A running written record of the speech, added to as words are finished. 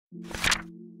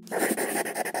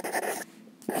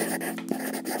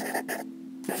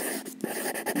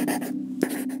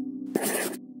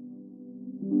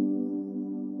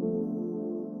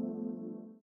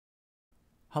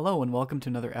Hello and welcome to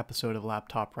another episode of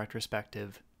Laptop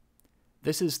Retrospective.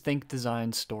 This is Think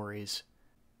Design Stories.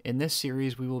 In this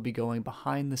series we will be going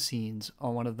behind the scenes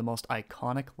on one of the most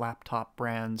iconic laptop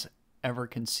brands ever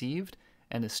conceived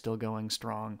and is still going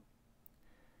strong.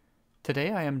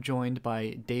 Today I am joined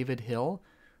by David Hill,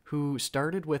 who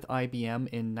started with IBM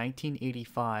in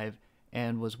 1985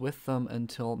 and was with them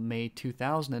until May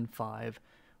 2005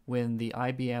 when the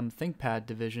IBM ThinkPad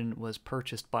division was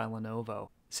purchased by Lenovo.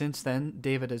 Since then,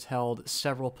 David has held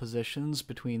several positions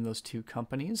between those two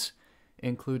companies,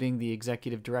 including the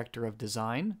Executive Director of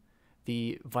Design,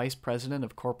 the Vice President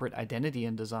of Corporate Identity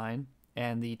and Design,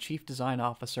 and the Chief Design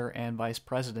Officer and Vice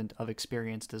President of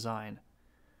Experience Design.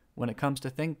 When it comes to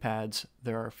ThinkPads,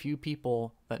 there are few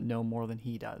people that know more than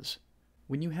he does.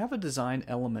 When you have a design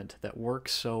element that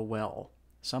works so well,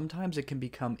 sometimes it can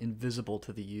become invisible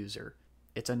to the user.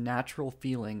 It's a natural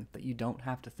feeling that you don't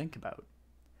have to think about.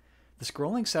 The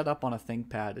scrolling setup on a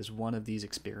ThinkPad is one of these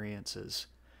experiences.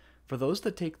 For those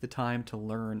that take the time to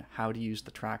learn how to use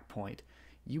the TrackPoint,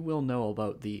 you will know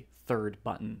about the third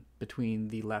button between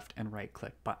the left and right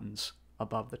click buttons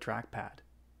above the trackpad.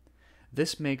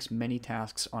 This makes many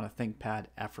tasks on a ThinkPad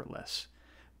effortless.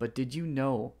 But did you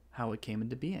know how it came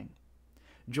into being?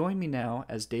 Join me now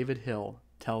as David Hill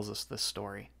tells us this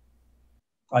story.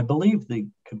 I believe the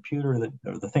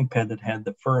ThinkPad that had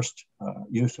the first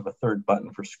use of a third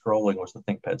button for scrolling was the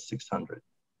ThinkPad 600.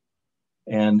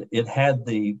 And it had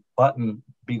the button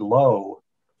below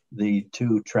the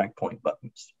two TrackPoint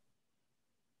buttons.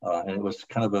 And it was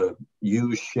kind of a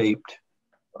U-shaped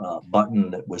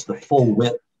button that was the full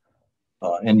width.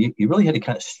 And you really had to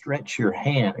kind of stretch your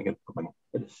hand. You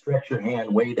had to stretch your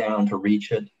hand way down to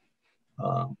reach it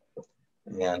and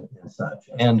such.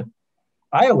 And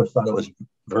I always thought it was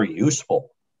very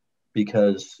useful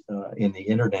because in the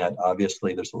internet,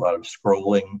 obviously, there's a lot of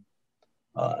scrolling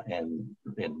and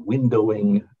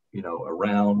windowing,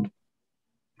 around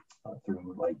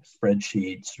through like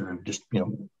spreadsheets or just,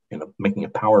 making a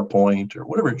PowerPoint or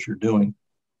whatever it is you're doing.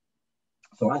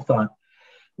 So I thought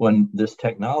when this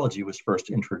technology was first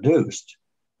introduced,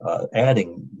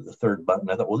 adding the third button,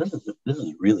 I thought, well, this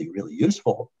is really, really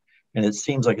useful. And it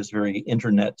seems like it's very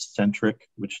internet-centric,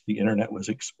 which the internet was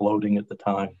exploding at the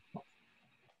time.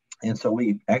 And so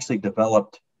we actually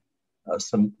developed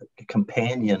some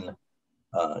companion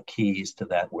keys to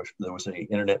that, which there was a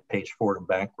internet page forward and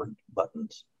backward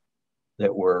buttons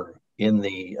that were in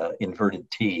the inverted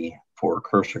T for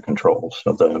cursor controls.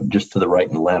 So just to the right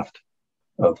and left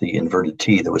of the inverted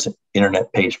T, there was an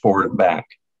internet page forward and back.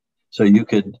 So you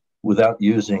could, without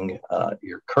using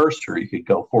your cursor, you could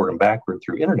go forward and backward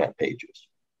through internet pages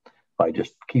by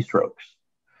just keystrokes.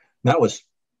 And that was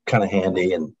kind of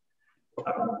handy, and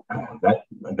that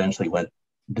eventually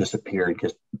disappeared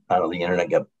because the internet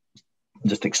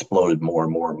just exploded more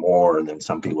and more and more. And then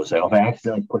some people would say, oh, if I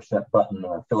accidentally push that button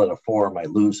or fill out a form, I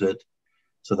lose it.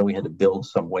 So then we had to build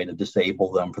some way to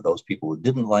disable them for those people who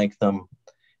didn't like them.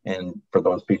 And for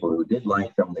those people who did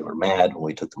like them, they were mad when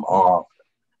we took them off.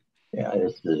 Yeah,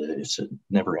 it's a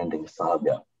never-ending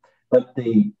saga. But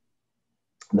the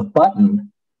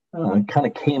button kind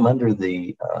of came under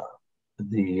the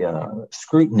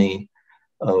scrutiny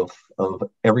of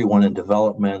everyone in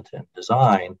development and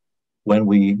design when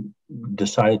we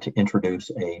decided to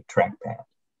introduce a trackpad.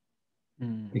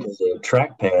 Because the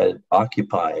trackpad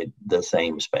occupied the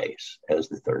same space as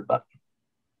the third button.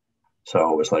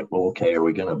 So it was like, well, okay, are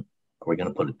we gonna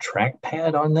put a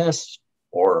trackpad on this,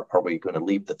 or are we going to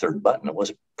leave the third button? It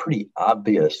was pretty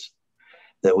obvious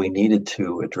that we needed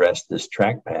to address this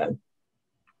trackpad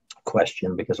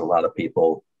question because a lot of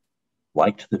people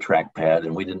liked the trackpad,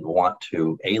 and we didn't want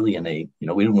to alienate.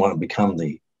 We didn't want to become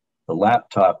the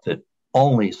laptop that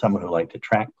only someone who liked a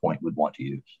TrackPoint would want to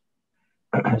use.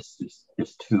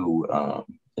 It's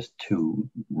too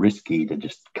risky to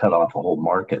just cut off a whole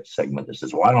market segment that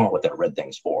says, well, I don't know what that red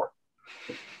thing's for.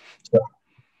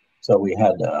 So we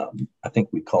had, I think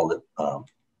we called it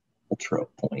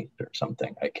UltraPoint or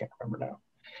something. I can't remember now.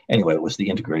 Anyway, it was the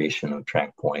integration of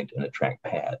TrackPoint and a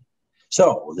trackpad.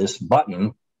 So this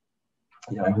button,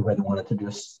 everybody wanted to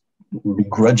just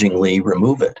begrudgingly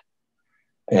remove it.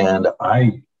 And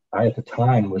I at the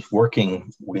time was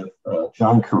working with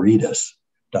John Caritas,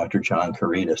 Dr. John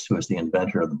Caritas, who is the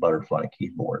inventor of the butterfly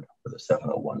keyboard for the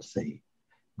 701C.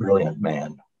 Brilliant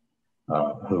man,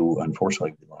 who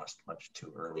unfortunately we lost much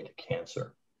too early to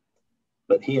cancer.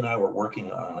 But he and I were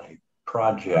working on a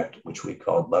project which we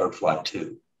called Butterfly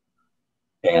 2.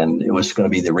 And it was going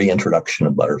to be the reintroduction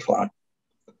of Butterfly.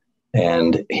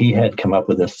 And he had come up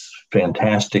with this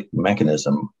fantastic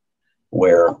mechanism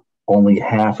where only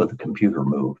half of the computer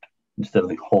moved instead of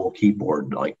the whole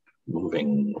keyboard like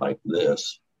moving like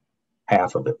this.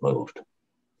 Half of it moved.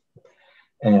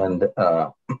 And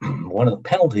one of the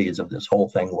penalties of this whole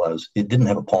thing was it didn't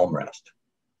have a palm rest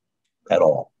at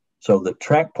all. So the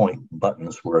TrackPoint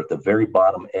buttons were at the very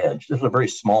bottom edge. This was a very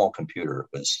small computer.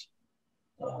 It was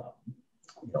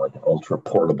like an ultra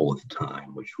portable at the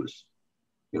time, which was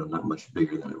not much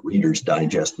bigger than a Reader's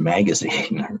Digest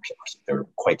magazine. They were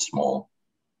quite small.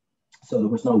 So there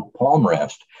was no palm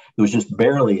rest. There was just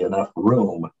barely enough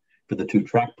room for the two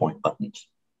TrackPoint buttons.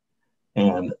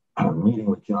 And I'm meeting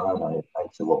with John. I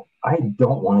said, well, I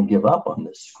don't want to give up on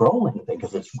this scrolling thing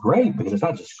because it's great, because it's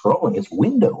not just scrolling, it's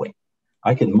windowing.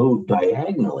 I can move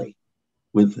diagonally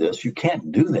with this. You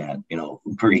can't do that,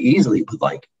 very easily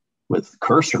with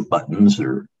cursor buttons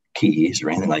or keys or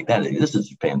anything like that. This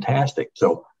is fantastic.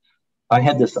 So I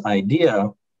had this idea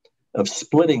of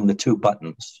splitting the two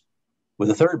buttons with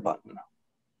a third button.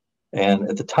 And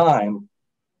at the time,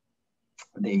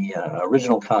 the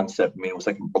original concept was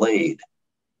like a blade.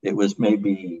 It was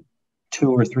maybe 2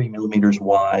 or 3 millimeters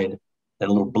wide, had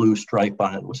a little blue stripe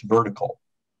on it. It was vertical,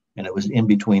 and it was in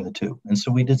between the two. And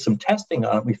so we did some testing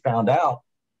on it. We found out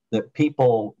that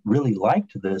people really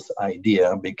liked this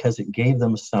idea because it gave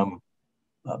them some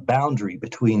boundary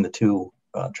between the two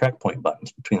TrackPoint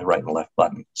buttons, between the right and the left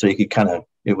button. So you could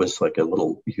it was like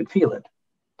you could feel it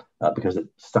because it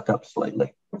stuck up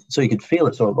slightly. So you could feel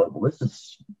it. So well, this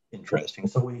is interesting.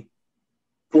 So we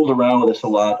fooled around with this a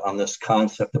lot on this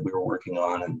concept that we were working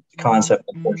on. And the concept,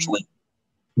 unfortunately,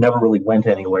 never really went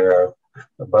anywhere.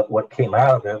 But what came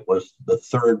out of it was the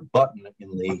third button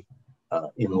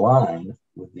in line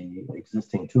with the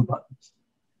existing two buttons.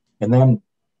 And then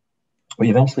we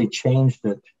eventually changed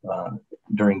it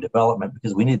during development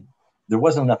because there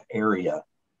wasn't enough area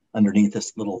underneath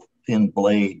this little thin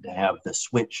blade to have the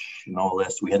switch and all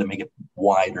this. We had to make it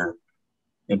wider.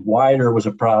 And wider was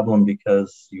a problem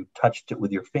because you touched it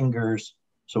with your fingers.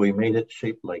 So we made it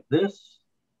shaped like this.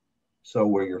 So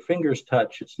where your fingers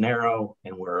touch, it's narrow,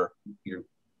 and where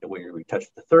we touch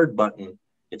the third button,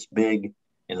 it's big,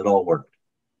 and it all worked.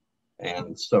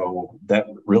 And so that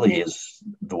really is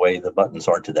the way the buttons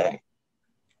are today.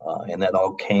 And that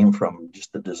all came from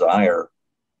just the desire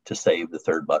to save the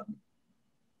third button.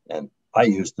 And I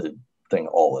use the thing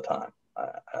all the time.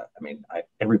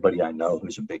 Everybody I know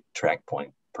who's a big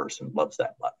TrackPoint person loves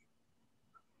that button.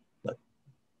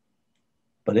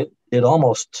 But it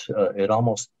almost ended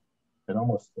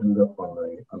up on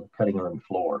the cutting room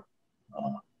floor.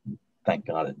 Thank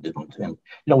God it didn't. And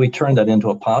we turned that into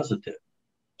a positive.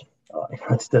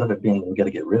 Instead of it being we got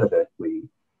to get rid of it, we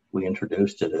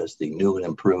introduced it as the new and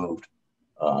improved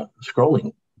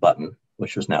scrolling button,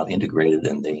 which was now integrated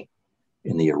in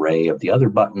the array of the other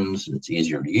buttons. It's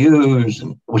easier to use,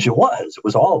 and which it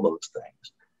was all those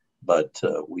things. But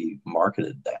we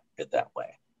marketed it that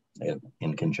way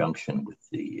in conjunction with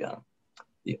the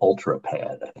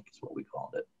UltraPad, I think is what we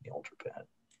called it, the UltraPad.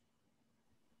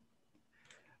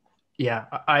 Yeah,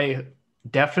 I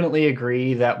definitely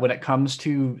agree that when it comes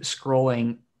to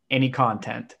scrolling any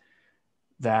content,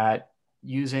 that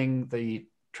using the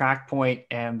TrackPoint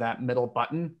and that middle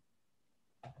button,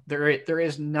 there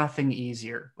is nothing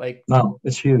easier. No,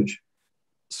 it's huge.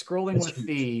 Scrolling it's with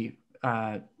huge.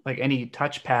 The any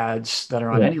touchpads that are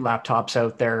on any laptops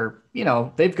out there,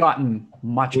 they've gotten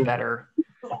much better.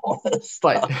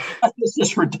 But it's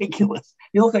just ridiculous.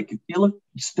 You look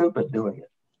stupid doing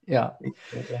it. Yeah.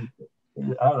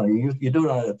 I don't know. You do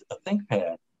it on a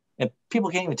ThinkPad, and people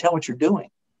can't even tell what you're doing.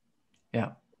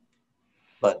 Yeah.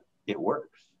 But it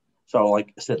works. So,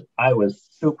 like I said, I was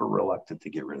super reluctant to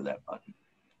get rid of that button,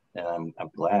 and I'm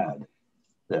glad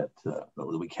that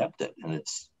we kept it. And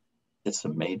it's a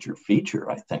major feature,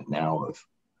 I think, now of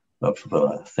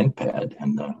ThinkPad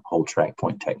and the whole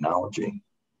TrackPoint technology.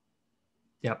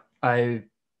 Yep.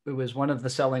 It was one of the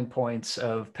selling points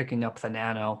of picking up the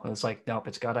Nano. I was like, nope,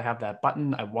 it's got to have that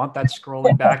button. I want that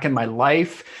scrolling back in my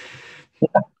life.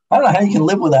 Yeah. I don't know how you can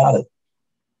live without it.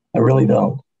 I really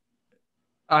don't.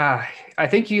 I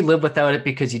think you live without it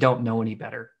because you don't know any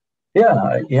better. Yeah.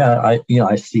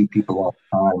 I see people all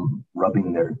the time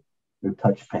rubbing their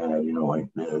touchpad,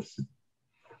 like this.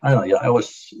 I don't know. Yeah, I always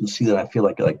see that. I feel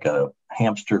like a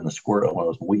hamster in the squirt on one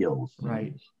of those wheels.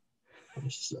 Right.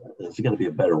 There's got to be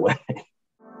a better way.